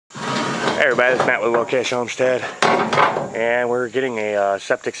Hey everybody, it's Matt with Location Homestead, and we're getting a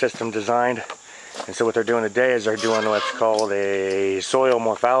septic system designed. And so what they're doing today is they're doing what's called a soil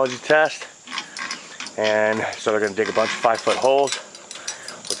morphology test. And so they're going to dig a bunch of 5-foot holes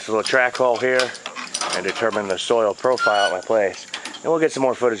with this little track hole here and determine the soil profile at my place. And we'll get some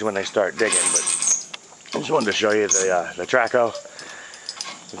more footage when they start digging, but I just wanted to show you the track hole.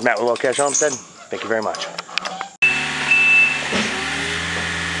 It's Matt with Location Homestead. Thank you very much.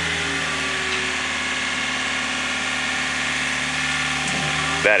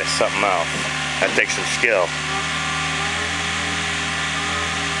 That is something else. That takes some skill.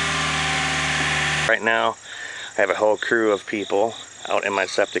 Right now, I have a whole crew of people out in my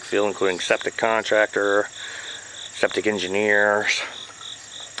septic field, including septic contractor, septic engineers,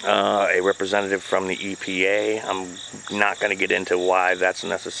 a representative from the EPA. I'm not going to get into why that's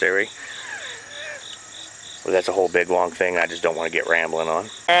necessary. Well, that's a whole big long thing I just don't want to get rambling on.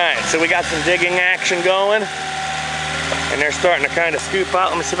 Alright, so we got some digging action going. And they're starting to kind of scoop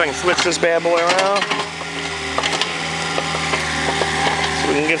out. Let me see if I can switch this bad boy around. So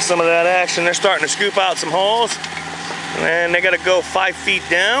we can get some of that action. They're starting to scoop out some holes. And they got to go 5 feet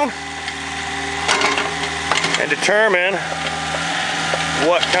down and determine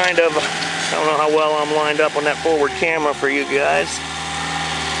what kind of, I don't know how well I'm lined up on that forward camera for you guys.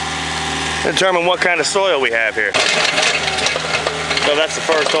 Determine what kind of soil we have here. So that's the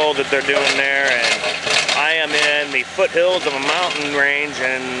first hole that they're doing there, and I am in the foothills of a mountain range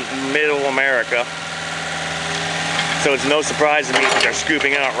in middle America. So it's no surprise to me that they're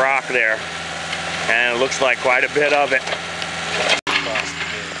scooping out rock there. And it looks like quite a bit of it.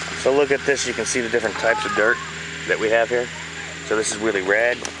 So look at this, you can see the different types of dirt that we have here. So this is really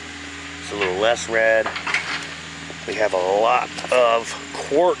red, it's a little less red. We have a lot of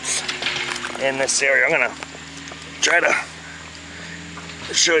quartz in this area. I'm gonna try to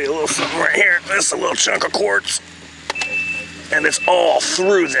show you a little something right here. This is a little chunk of quartz, and it's all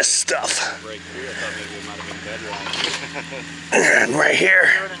through this stuff. And right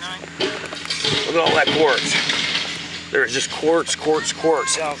here, look at all that quartz. There's just quartz, quartz,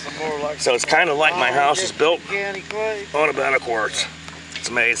 quartz. So it's kind of like my house is built on a bed of quartz. It's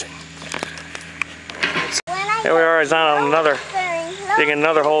amazing. Here we are, he's on another, digging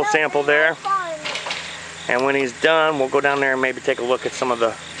another hole sample there. And when he's done, we'll go down there and maybe take a look at some of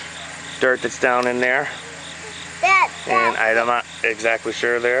the dirt that's down in there. And I'm not exactly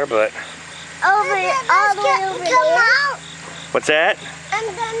sure there, but... All the way over there. What's that?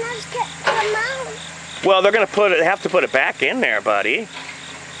 And then let's come out. Well, they're going to have to put it back in there, buddy.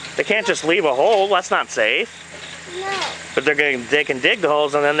 They can't just leave a hole. That's not safe. No. But they can dig the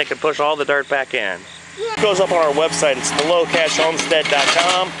holes, and then they can push all the dirt back in. Yeah. It goes up on our website. It's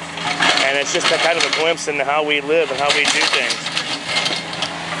thelowcashhomestead.com. And it's just a kind of a glimpse into how we live and how we do things.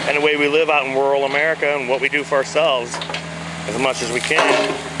 And the way we live out in rural America and what we do for ourselves as much as we can.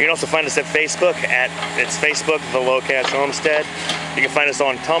 You can also find us at Facebook it's Facebook, The Low Cash Homestead. You can find us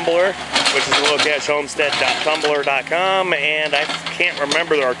on Tumblr, which is lowcashhomestead.tumblr.com, and I can't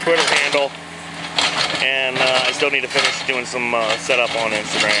remember our Twitter handle, and I still need to finish doing some setup on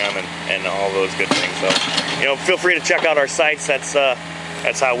Instagram and all those good things. So, feel free to check out our sites. That's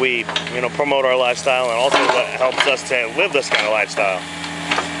how we, promote our lifestyle, and also what helps us to live this kind of lifestyle.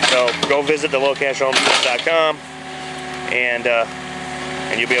 So go visit thelowcashhomestead.com, and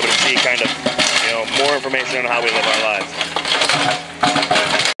you'll be able to see kind of, more information on how we live our lives.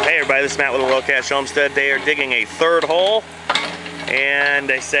 Hey everybody, this is Matt with the Low Cash Homestead. They are digging a third hole, and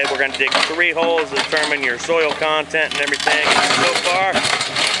they said we're going to dig 3 holes to determine your soil content and everything. And so far,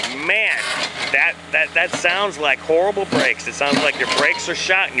 man, that sounds like horrible brakes. It sounds like your brakes are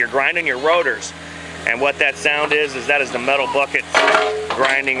shot and you're grinding your rotors. And what that sound is that is the metal bucket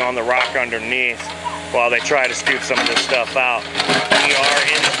grinding on the rock underneath while they try to scoop some of this stuff out. We are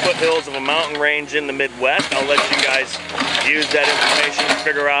in the foothills of a mountain range in the Midwest. I'll let you guys use that information to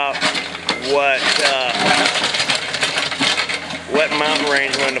figure out what mountain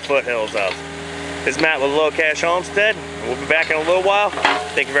range we're in the foothills of. This is Matt with Low Cash Homestead. We'll be back in a little while.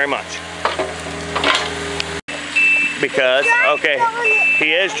 Thank you very much. Because, okay,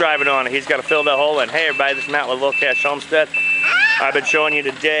 he is driving on it. He's got to fill that hole in. Hey everybody, this is Matt with Low Cash Homestead. I've been showing you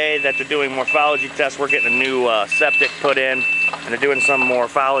today that they're doing morphology tests. We're getting a new septic put in, and they're doing some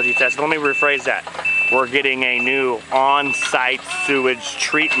morphology tests. Let me rephrase that. We're getting a new on-site sewage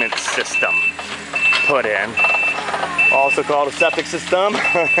treatment system put in, also called a septic system.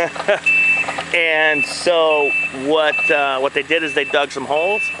 And so what they did is they dug some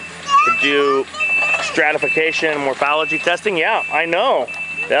holes to do stratification and morphology testing. Yeah, I know.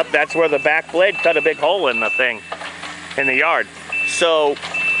 Yep, that's where the back blade cut a big hole in the thing in the yard. So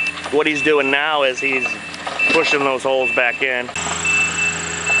what he's doing now is he's pushing those holes back in.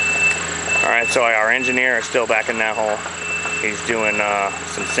 All right, so our engineer is still back in that hole. He's doing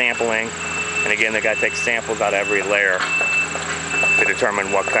some sampling. And again, the guy takes samples out of every layer to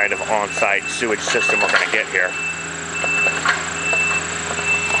determine what kind of on-site sewage system we're gonna get here.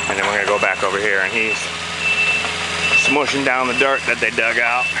 And then we're gonna go back over here and he's smushing down the dirt that they dug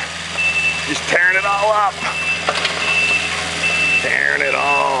out. Just tearing it all up. Tearing it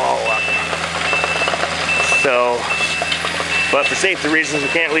all up. So, but for safety reasons, we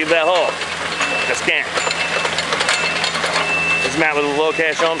can't leave that hole. Just can't. This is Matt with the Low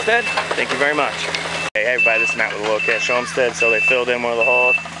Cash Homestead. Thank you very much. Hey everybody, this is Matt with the Low Cash Homestead. So they filled in one of the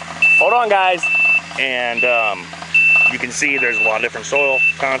holes. Hold on guys. And you can see there's a lot of different soil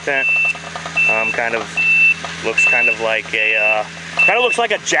content. Looks kind of like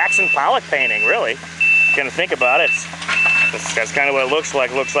a Jackson Pollock painting, really. Kind of think about it. That's kind of what it looks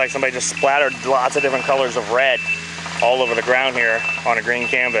like. It looks like somebody just splattered lots of different colors of red all over the ground here on a green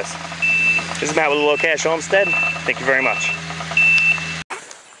canvas. This is Matt with the Low Cash Homestead. Thank you very much.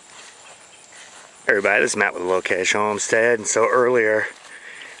 Hey everybody, this is Matt with the Low Cash Homestead. And so earlier,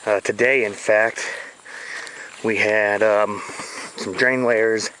 today in fact, we had some drain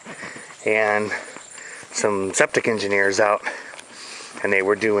layers and some septic engineers out, and they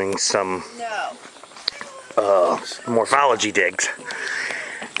were doing some morphology digs.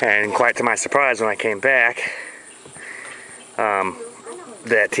 And quite to my surprise, when I came back,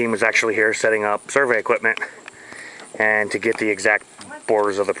 that team was actually here setting up survey equipment and to get the exact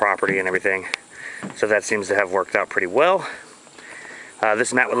borders of the property and everything. So that seems to have worked out pretty well. This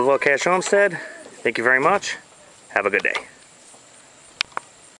is Matt with the Low Cash Homestead. Thank you very much. Have a good day.